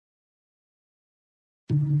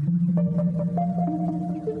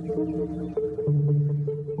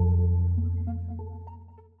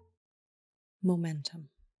Momentum,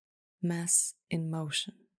 mass in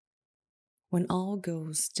motion. When all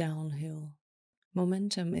goes downhill,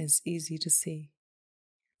 momentum is easy to see.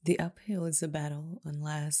 The uphill is a battle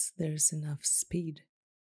unless there's enough speed.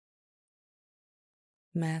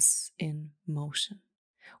 Mass in motion.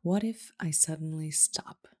 What if I suddenly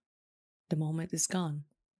stop? The moment is gone.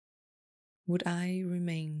 Would I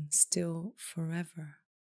remain still forever,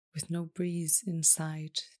 with no breeze in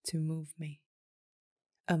sight to move me?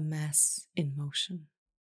 A mass in motion.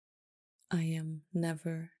 I am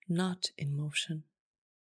never not in motion.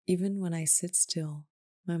 Even when I sit still,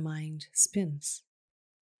 my mind spins.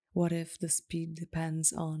 What if the speed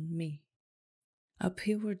depends on me?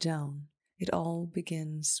 Uphill or down, it all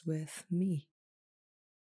begins with me.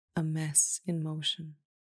 A mess in motion.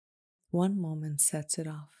 One moment sets it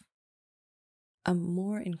off. I'm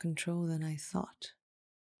more in control than I thought.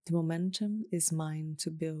 The momentum is mine to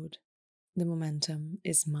build. The momentum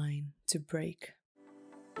is mine to break.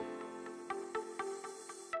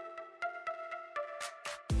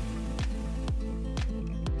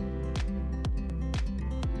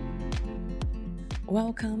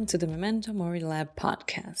 Welcome to the Memento Mori Lab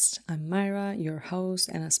podcast. I'm Myra, your host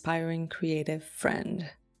and aspiring creative friend.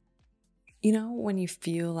 You know, when you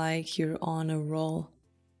feel like you're on a roll,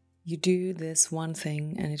 you do this one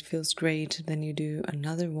thing and it feels great, then you do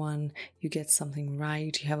another one, you get something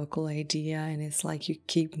right, you have a cool idea, and it's like you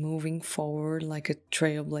keep moving forward like a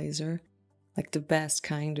trailblazer, like the best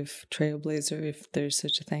kind of trailblazer if there's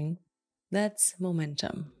such a thing. That's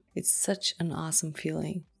momentum. It's such an awesome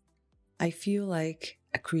feeling. I feel like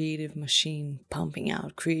a creative machine pumping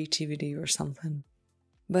out creativity or something.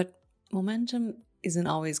 But momentum isn't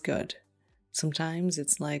always good. Sometimes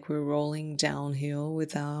it's like we're rolling downhill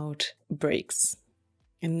without brakes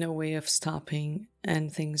and no way of stopping,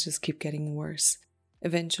 and things just keep getting worse.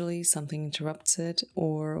 Eventually something interrupts it,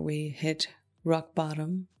 or we hit rock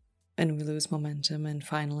bottom and we lose momentum, and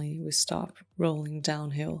finally we stop rolling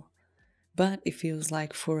downhill. But it feels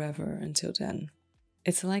like forever until then.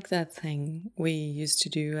 It's like that thing we used to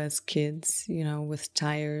do as kids, you know, with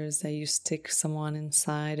tires that you stick someone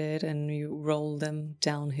inside it and you roll them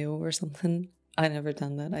downhill or something. I never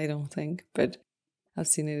done that, I don't think, but I've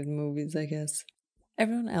seen it in movies, I guess.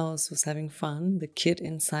 Everyone else was having fun. The kid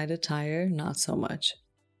inside a tire, not so much.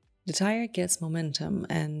 The tire gets momentum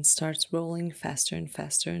and starts rolling faster and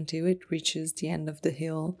faster until it reaches the end of the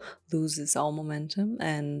hill, loses all momentum,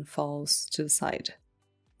 and falls to the side,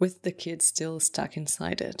 with the kid still stuck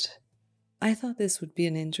inside it. I thought this would be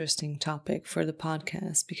an interesting topic for the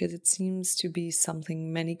podcast because it seems to be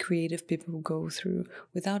something many creative people go through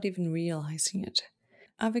without even realizing it.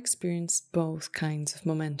 I've experienced both kinds of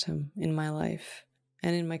momentum in my life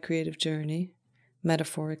and in my creative journey,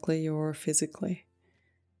 metaphorically or physically.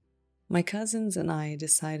 My cousins and I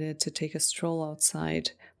decided to take a stroll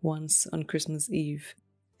outside once on Christmas Eve.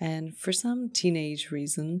 And for some teenage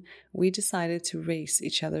reason, we decided to race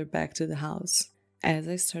each other back to the house. As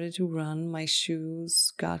I started to run, my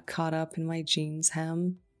shoes got caught up in my jeans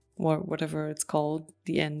hem, or whatever it's called,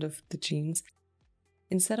 the end of the jeans.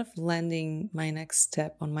 Instead of landing my next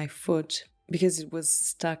step on my foot, because it was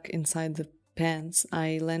stuck inside the pants,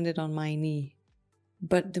 I landed on my knee.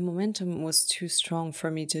 But the momentum was too strong for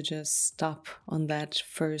me to just stop on that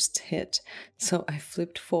first hit, so I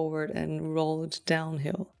flipped forward and rolled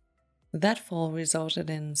downhill. That fall resulted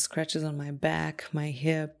in scratches on my back, my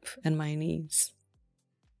hip, and my knees.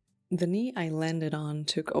 The knee I landed on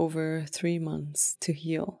took over 3 months to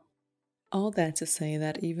heal. All that to say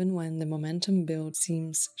that even when the momentum build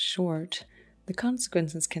seems short, the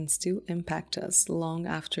consequences can still impact us long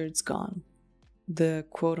after it's gone. The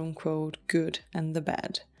quote-unquote good and the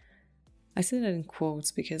bad. I say that in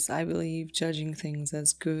quotes because I believe judging things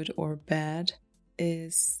as good or bad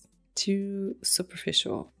is too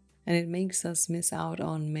superficial, and it makes us miss out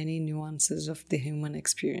on many nuances of the human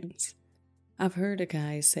experience. I've heard a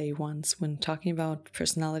guy say once, when talking about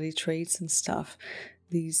personality traits and stuff,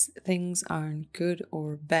 these things aren't good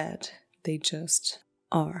or bad, they just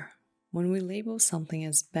are. When we label something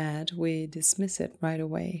as bad, we dismiss it right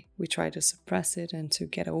away. We try to suppress it and to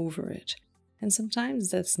get over it. And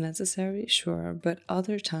sometimes that's necessary, sure, but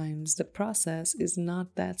other times the process is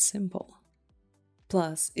not that simple.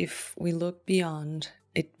 Plus, if we look beyond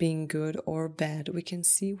it being good or bad, we can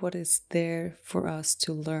see what is there for us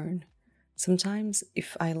to learn. Sometimes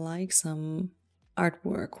if I like some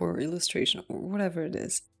artwork or illustration or whatever it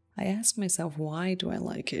is, I ask myself, why do I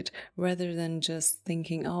like it? Rather than just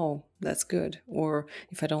thinking, oh, that's good. Or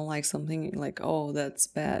if I don't like something, like, oh, that's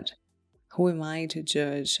bad. Who am I to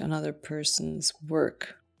judge another person's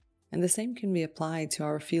work? And the same can be applied to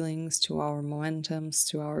our feelings, to our momentums,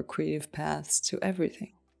 to our creative paths, to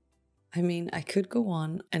everything. I mean, I could go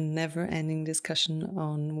on a never-ending discussion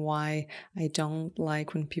on why I don't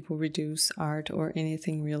like when people reduce art or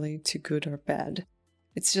anything really to good or bad.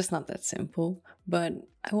 It's just not that simple, but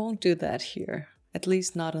I won't do that here. At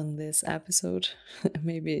least not on this episode,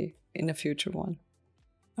 maybe in a future one.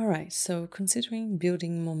 Alright, so considering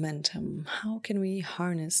building momentum, how can we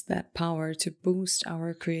harness that power to boost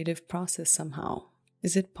our creative process somehow?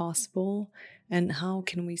 Is it possible? And how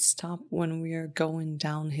can we stop when we are going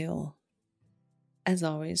downhill? As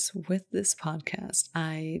always, with this podcast,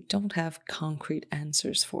 I don't have concrete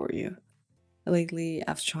answers for you. Lately,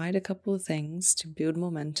 I've tried a couple of things to build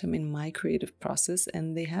momentum in my creative process,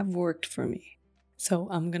 and they have worked for me. So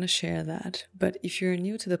I'm gonna share that. But if you're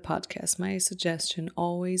new to the podcast, my suggestion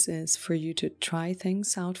always is for you to try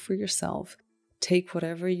things out for yourself, take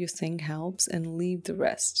whatever you think helps, and leave the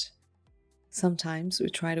rest. Sometimes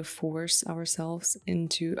we try to force ourselves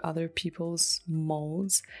into other people's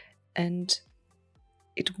molds, and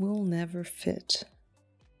it will never fit.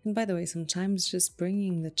 And by the way, sometimes just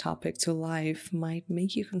bringing the topic to life might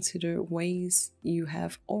make you consider ways you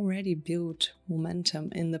have already built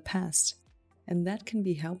momentum in the past, and that can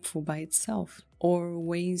be helpful by itself, or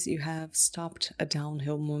ways you have stopped a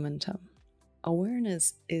downhill momentum.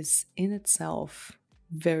 Awareness is in itself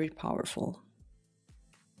very powerful.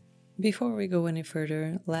 Before we go any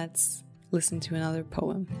further, let's listen to another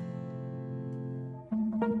poem.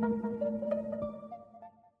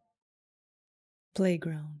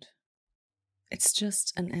 Playground. It's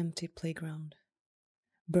just an empty playground.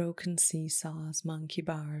 Broken seesaws, monkey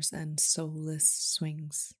bars, and soulless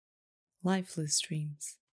swings. Lifeless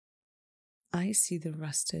dreams. I see the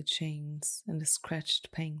rusted chains and the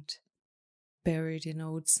scratched paint, buried in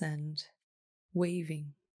old sand,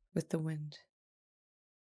 waving with the wind.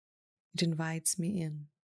 It invites me in.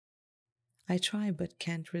 I try but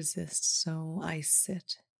can't resist, so I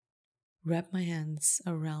sit. Wrap my hands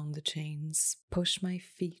around the chains, push my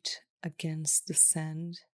feet against the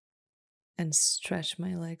sand, and stretch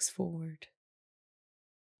my legs forward.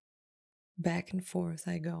 Back and forth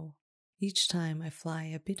I go. Each time I fly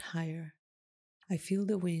a bit higher. I feel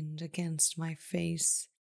the wind against my face.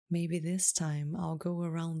 Maybe this time I'll go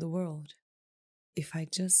around the world. If I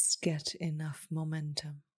just get enough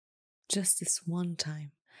momentum. Just this one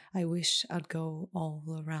time, I wish I'd go all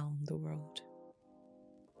around the world.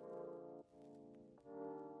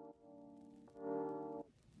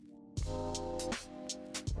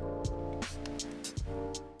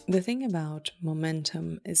 The thing about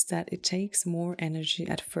momentum is that it takes more energy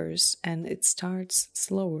at first and it starts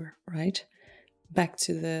slower, right? Back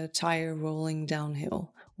to the tire rolling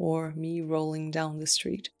downhill or me rolling down the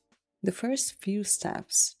street. The first few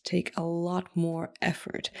steps take a lot more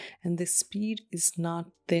effort and the speed is not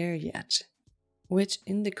there yet, which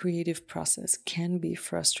in the creative process can be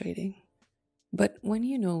frustrating. But when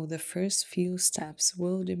you know the first few steps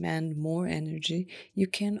will demand more energy, you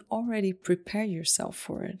can already prepare yourself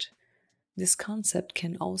for it. This concept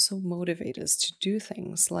can also motivate us to do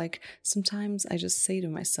things, like sometimes I just say to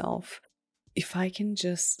myself, if I can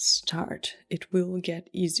just start, it will get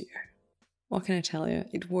easier. What can I tell you?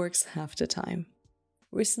 It works half the time.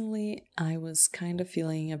 Recently, I was kind of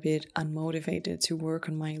feeling a bit unmotivated to work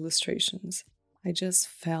on my illustrations. I just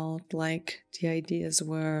felt like the ideas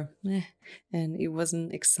were and it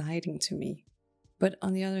wasn't exciting to me. But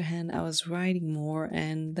on the other hand, I was writing more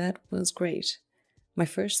and that was great. My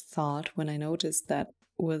first thought when I noticed that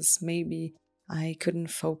was maybe I couldn't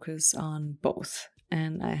focus on both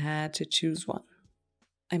and I had to choose one.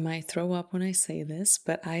 I might throw up when I say this,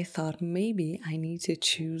 but I thought maybe I need to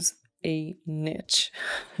choose a niche.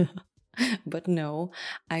 But no,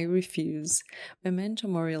 I refuse. Memento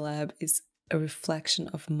Mori Lab is a reflection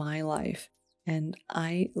of my life, and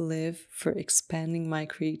I live for expanding my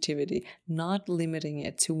creativity, not limiting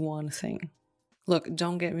it to one thing. Look,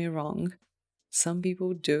 don't get me wrong. Some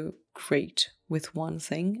people do great with one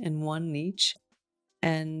thing and one niche,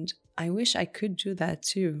 and I wish I could do that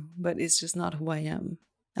too, but it's just not who I am.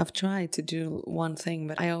 I've tried to do one thing,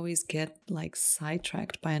 but I always get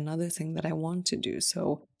sidetracked by another thing that I want to do,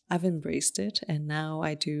 so I've embraced it, and now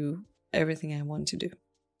I do everything I want to do.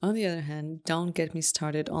 On the other hand, don't get me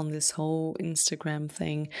started on this whole Instagram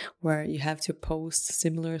thing where you have to post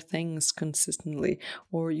similar things consistently,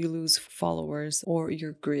 or you lose followers, or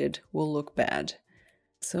your grid will look bad.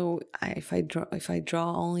 So if I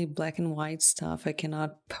draw only black and white stuff, I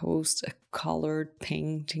cannot post a colored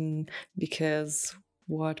painting because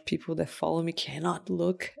what people that follow me cannot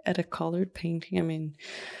look at a colored painting. I mean,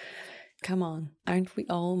 Come on, aren't we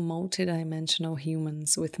all multidimensional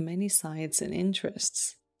humans with many sides and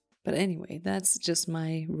interests? But anyway, that's just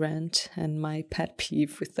my rant and my pet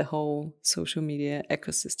peeve with the whole social media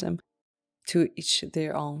ecosystem. To each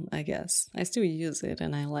their own, I guess. I still use it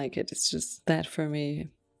and I like it. It's just that for me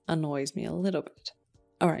annoys me a little bit.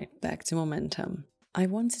 Alright, back to momentum. I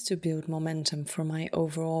wanted to build momentum for my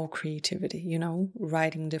overall creativity,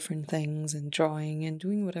 writing different things and drawing and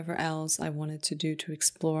doing whatever else I wanted to do to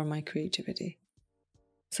explore my creativity.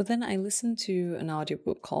 So then I listened to an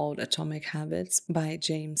audiobook called Atomic Habits by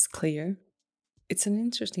James Clear. It's an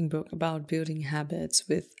interesting book about building habits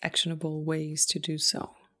with actionable ways to do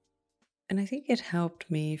so. And I think it helped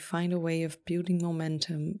me find a way of building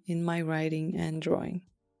momentum in my writing and drawing.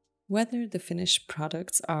 Whether the finished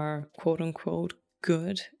products are quote unquote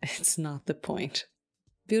good, it's not the point.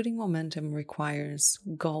 Building momentum requires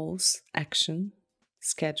goals, action,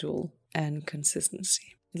 schedule, and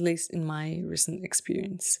consistency, at least in my recent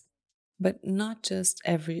experience. But not just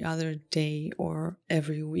every other day or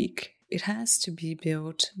every week. It has to be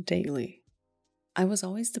built daily. I was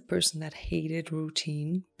always the person that hated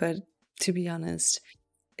routine, but to be honest,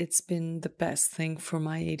 it's been the best thing for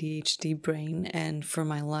my ADHD brain and for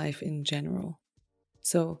my life in general.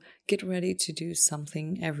 So get ready to do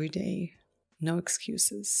something every day. No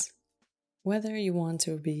excuses. Whether you want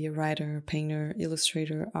to be a writer, painter,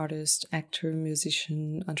 illustrator, artist, actor,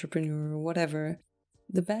 musician, entrepreneur, whatever,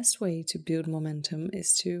 the best way to build momentum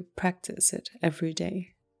is to practice it every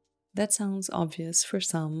day. That sounds obvious for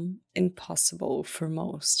some, impossible for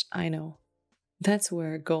most, I know. That's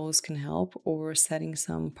where goals can help, or setting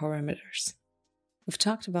some parameters. We've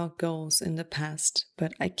talked about goals in the past,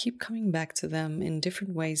 but I keep coming back to them in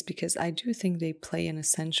different ways because I do think they play an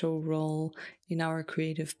essential role in our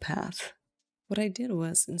creative path. What I did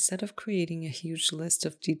was, instead of creating a huge list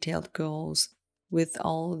of detailed goals with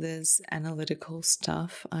all this analytical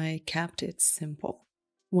stuff, I kept it simple.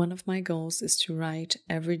 One of my goals is to write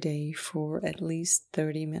every day for at least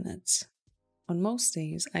 30 minutes. On most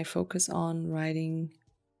days, I focus on writing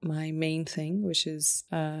my main thing, which is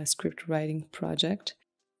a script writing project.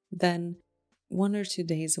 Then 1 or 2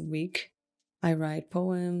 days a week, I write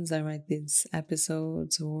poems, I write these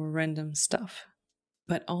episodes or random stuff.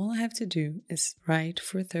 But all I have to do is write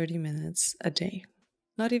for 30 minutes a day.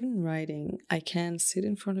 Not even writing, I can sit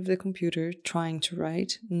in front of the computer trying to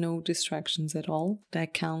write, no distractions at all.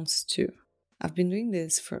 That counts too. I've been doing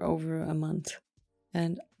this for over a month.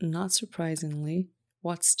 And not surprisingly,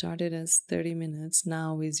 what started as 30 minutes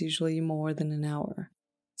now is usually more than an hour.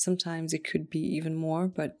 Sometimes it could be even more,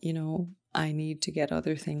 but I need to get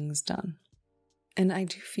other things done. And I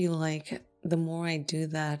do feel like the more I do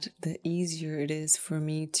that, the easier it is for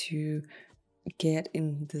me to get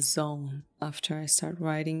in the zone after I start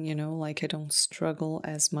writing, like I don't struggle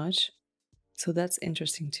as much. So that's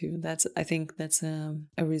interesting too. I think that's a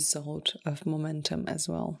result of momentum as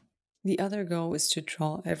well. The other goal is to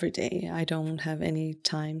draw every day. I don't have any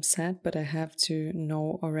time set, but I have to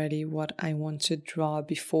know already what I want to draw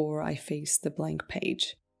before I face the blank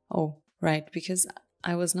page. Oh, right, because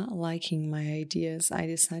I was not liking my ideas, I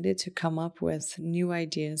decided to come up with new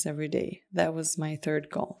ideas every day. That was my third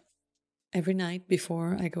goal. Every night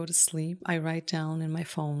before I go to sleep, I write down in my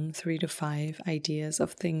phone 3 to 5 ideas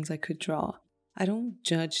of things I could draw. I don't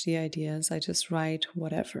judge the ideas, I just write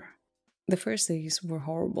whatever. The first days were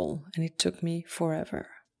horrible and it took me forever.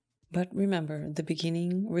 But remember, the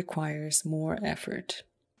beginning requires more effort.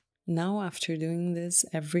 Now, after doing this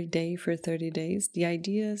every day for 30 days, the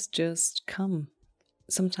ideas just come.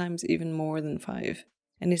 Sometimes even more than 5.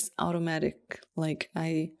 And it's automatic. Like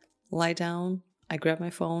I lie down, I grab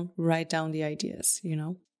my phone, write down the ideas,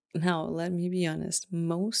 Now, let me be honest,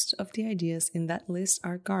 most of the ideas in that list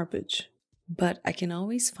are garbage. But I can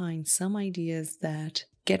always find some ideas that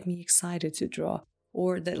get me excited to draw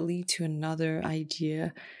or that lead to another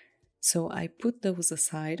idea. So I put those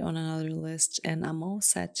aside on another list and I'm all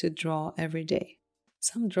set to draw every day.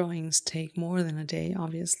 Some drawings take more than a day,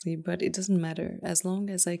 obviously, but it doesn't matter as long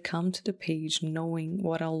as I come to the page knowing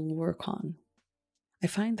what I'll work on. I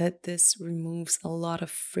find that this removes a lot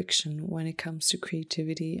of friction when it comes to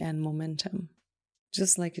creativity and momentum,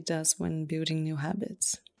 just like it does when building new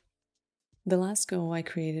habits. The last goal I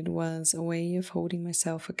created was a way of holding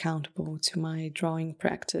myself accountable to my drawing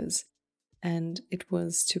practice, and it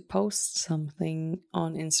was to post something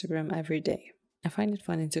on Instagram every day. I find it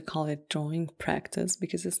funny to call it drawing practice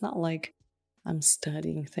because it's not like I'm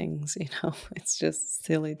studying things, it's just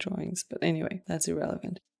silly drawings. But anyway, that's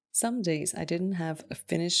irrelevant. Some days I didn't have a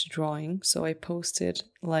finished drawing, so I posted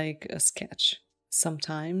like a sketch.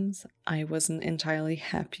 Sometimes I wasn't entirely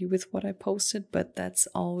happy with what I posted, but that's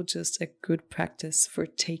all just a good practice for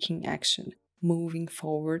taking action, moving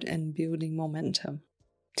forward, and building momentum.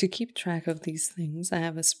 To keep track of these things, I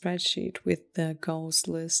have a spreadsheet with the goals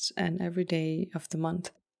list and every day of the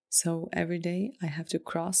month. So every day I have to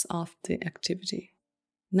cross off the activity.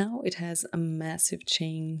 Now it has a massive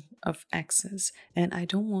chain of X's, and I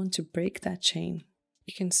don't want to break that chain.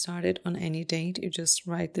 You can start it on any date. You just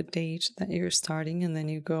write the date that you're starting, and then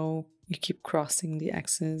you keep crossing the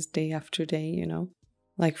X's day after day.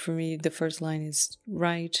 Like for me, the first line is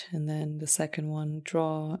write, and then the second one,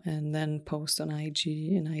 draw, and then post on IG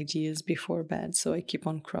and ideas before bed. So I keep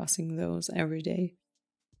on crossing those every day.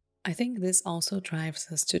 I think this also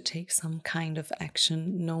drives us to take some kind of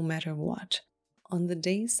action no matter what. On the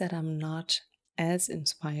days that I'm not as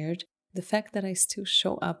inspired, the fact that I still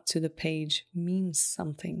show up to the page means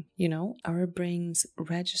something. Our brains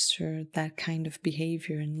register that kind of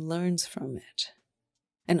behavior and learns from it.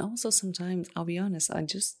 And also sometimes, I'll be honest, I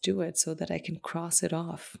just do it so that I can cross it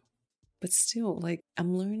off. But still,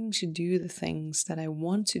 I'm learning to do the things that I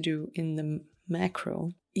want to do in the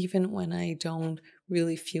macro, even when I don't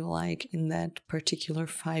really feel like in that particular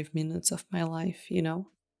 5 minutes of my life,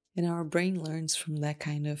 And our brain learns from that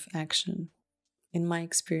kind of action. In my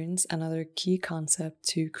experience, another key concept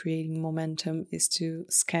to creating momentum is to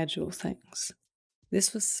schedule things.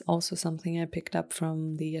 This was also something I picked up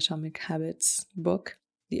from the Atomic Habits book.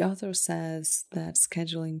 The author says that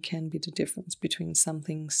scheduling can be the difference between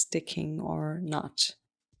something sticking or not.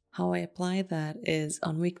 How I apply that is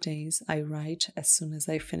on weekdays, I write as soon as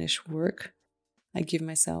I finish work. I give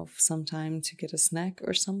myself some time to get a snack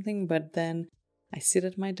or something, but then I sit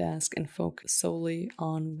at my desk and focus solely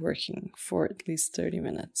on working for at least 30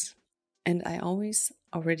 minutes. And I always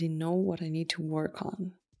already know what I need to work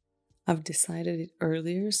on. I've decided it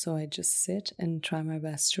earlier, so I just sit and try my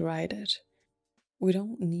best to write it. We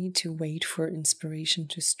don't need to wait for inspiration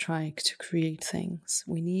to strike to create things.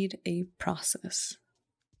 We need a process.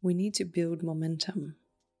 We need to build momentum.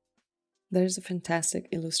 There's a fantastic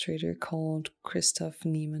illustrator called Christoph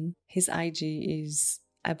Niemann. His IG is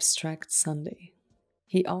Abstract Sunday.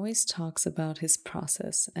 He always talks about his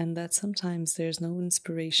process and that sometimes there's no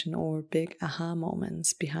inspiration or big aha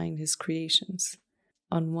moments behind his creations.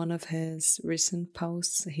 On one of his recent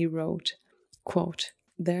posts, he wrote, quote,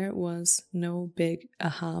 "There was no big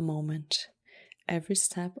aha moment. Every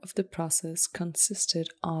step of the process consisted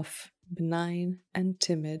of benign and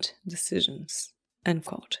timid decisions." End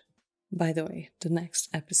quote. By the way, the next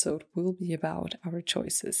episode will be about our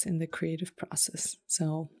choices in the creative process,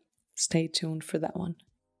 so stay tuned for that one.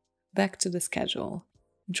 Back to the schedule.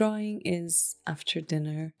 Drawing is after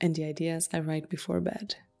dinner, and the ideas I write before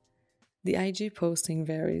bed. The IG posting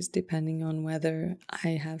varies depending on whether I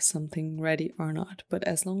have something ready or not, but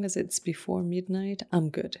as long as it's before midnight, I'm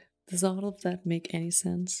good. Does all of that make any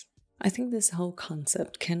sense? I think this whole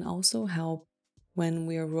concept can also help when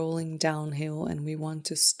we are rolling downhill and we want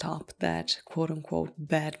to stop that quote-unquote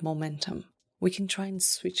bad momentum. We can try and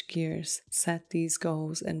switch gears, set these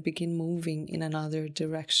goals, and begin moving in another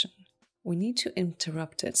direction. We need to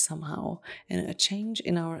interrupt it somehow, and a change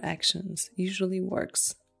in our actions usually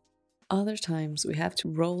works. Other times we have to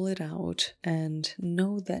roll it out and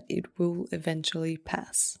know that it will eventually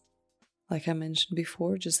pass. Like I mentioned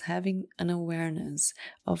before, just having an awareness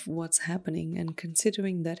of what's happening and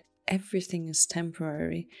considering that everything is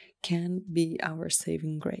temporary can be our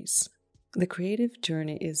saving grace. The creative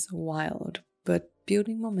journey is wild, but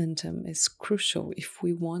building momentum is crucial if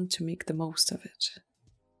we want to make the most of it.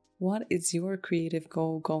 What is your creative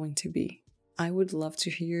goal going to be? I would love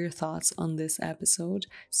to hear your thoughts on this episode,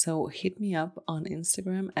 so hit me up on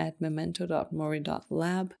Instagram at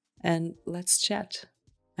memento.mori.lab and let's chat.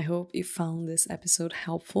 I hope you found this episode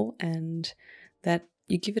helpful and that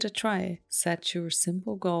you give it a try. Set your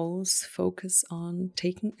simple goals, focus on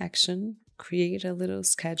taking action, create a little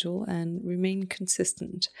schedule, and remain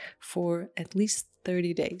consistent for at least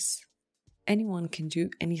 30 days. Anyone can do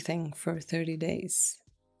anything for 30 days.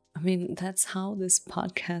 I mean, that's how this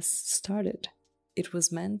podcast started. It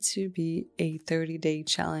was meant to be a 30-day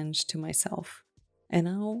challenge to myself. And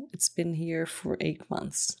now it's been here for 8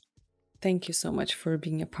 months. Thank you so much for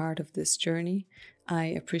being a part of this journey. I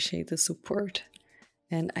appreciate the support.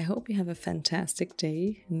 And I hope you have a fantastic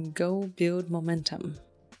day and go build momentum.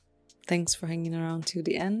 Thanks for hanging around till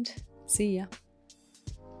the end. See ya.